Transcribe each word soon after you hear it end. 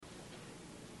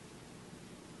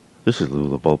This is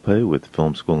Lula Volpe with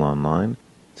Film School Online.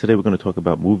 Today we're going to talk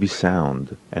about movie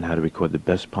sound and how to record the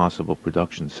best possible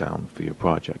production sound for your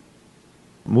project.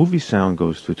 Movie sound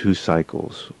goes through two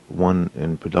cycles, one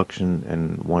in production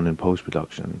and one in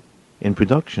post-production. In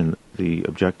production, the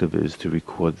objective is to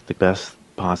record the best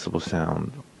possible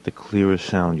sound, the clearest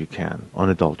sound you can,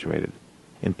 unadulterated.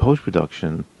 In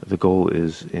post-production, the goal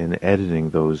is in editing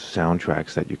those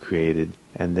soundtracks that you created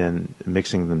and then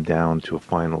mixing them down to a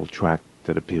final track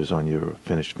that appears on your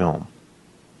finished film.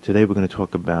 Today we're going to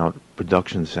talk about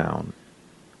production sound.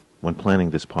 When planning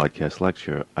this podcast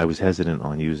lecture, I was hesitant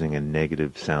on using a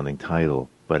negative-sounding title,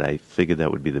 but I figured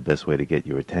that would be the best way to get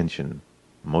your attention.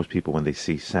 Most people, when they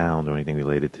see sound or anything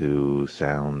related to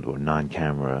sound or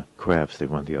non-camera crafts, they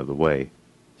run the other way.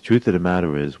 The truth of the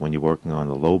matter is, when you're working on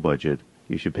a low budget,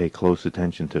 you should pay close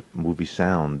attention to movie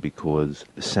sound because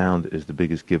sound is the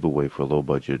biggest giveaway for a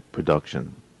low-budget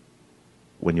production.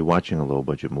 When you're watching a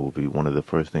low-budget movie, one of the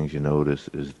first things you notice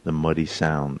is the muddy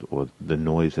sound or the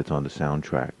noise that's on the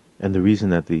soundtrack. And the reason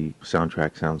that the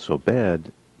soundtrack sounds so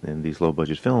bad in these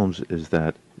low-budget films is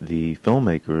that the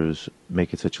filmmakers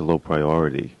make it such a low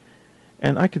priority.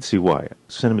 And I can see why.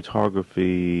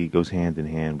 Cinematography goes hand in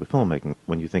hand with filmmaking.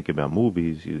 When you think about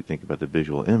movies, you think about the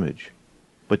visual image.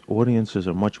 But audiences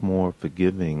are much more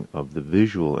forgiving of the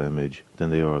visual image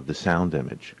than they are of the sound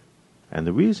image. And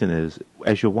the reason is,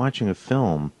 as you're watching a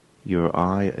film, your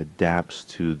eye adapts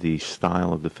to the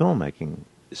style of the filmmaking.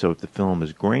 So if the film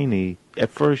is grainy, at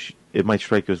first it might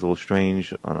strike you as a little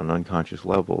strange on an unconscious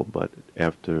level, but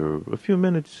after a few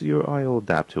minutes your eye will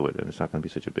adapt to it and it's not going to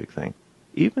be such a big thing.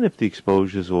 Even if the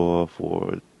exposure's off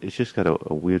or it's just got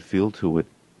a weird feel to it,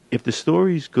 if the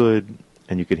story's good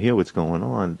and you can hear what's going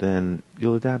on, then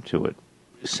you'll adapt to it.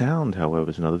 Sound, however,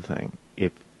 is another thing.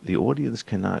 If the audience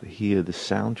cannot hear the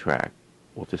soundtrack,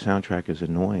 or if the soundtrack is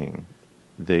annoying,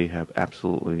 they have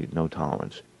absolutely no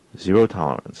tolerance. Zero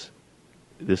tolerance.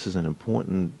 This is an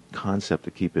important concept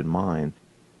to keep in mind,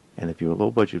 and if you're a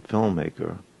low-budget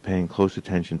filmmaker, paying close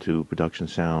attention to production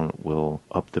sound will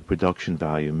up the production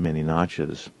value many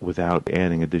notches without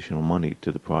adding additional money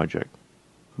to the project.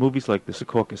 Movies like The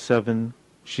Secaucus 7,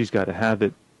 She's Gotta Have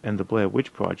It, and The Blair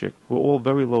Witch Project were all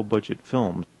very low-budget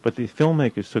films, but the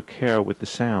filmmakers took care with the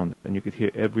sound, and you could hear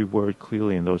every word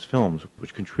clearly in those films,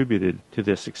 which contributed to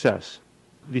their success.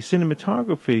 The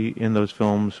cinematography in those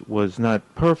films was not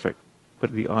perfect,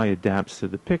 but the eye adapts to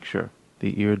the picture.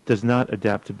 The ear does not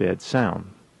adapt to bad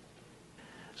sound.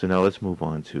 So now let's move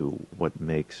on to what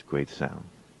makes great sound.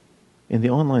 In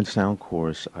the online sound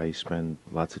course, I spend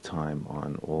lots of time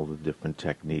on all the different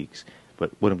techniques.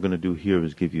 But what I'm going to do here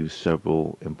is give you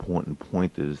several important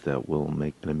pointers that will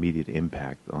make an immediate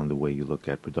impact on the way you look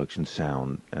at production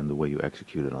sound and the way you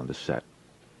execute it on the set.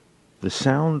 The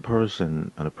sound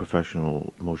person on a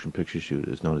professional motion picture shoot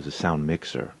is known as a sound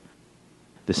mixer.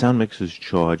 The sound mixer is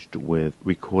charged with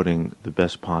recording the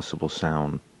best possible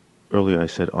sound. Earlier I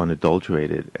said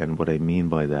unadulterated, and what I mean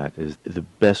by that is the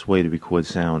best way to record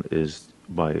sound is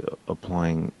by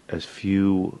applying as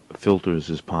few filters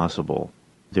as possible.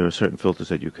 There are certain filters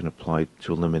that you can apply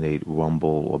to eliminate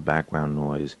rumble or background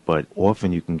noise, but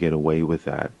often you can get away with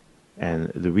that. And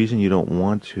the reason you don't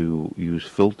want to use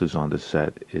filters on the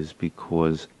set is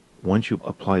because once you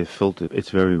apply a filter, it's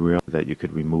very rare that you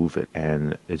could remove it,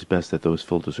 and it's best that those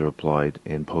filters are applied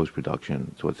in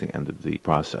post-production towards the end of the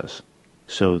process.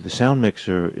 So the sound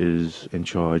mixer is in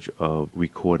charge of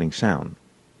recording sound.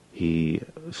 He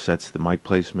sets the mic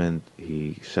placement,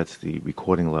 he sets the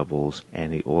recording levels,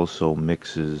 and he also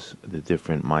mixes the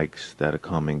different mics that are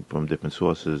coming from different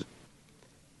sources.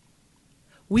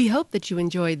 We hope that you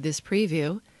enjoyed this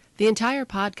preview. The entire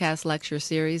podcast lecture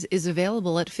series is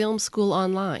available at Film School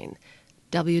Online,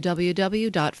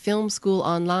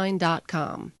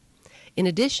 www.filmschoolonline.com. In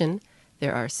addition,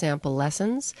 there are sample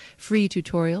lessons, free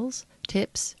tutorials,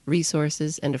 tips,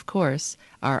 resources, and of course,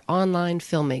 our online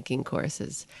filmmaking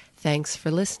courses. Thanks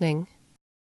for listening.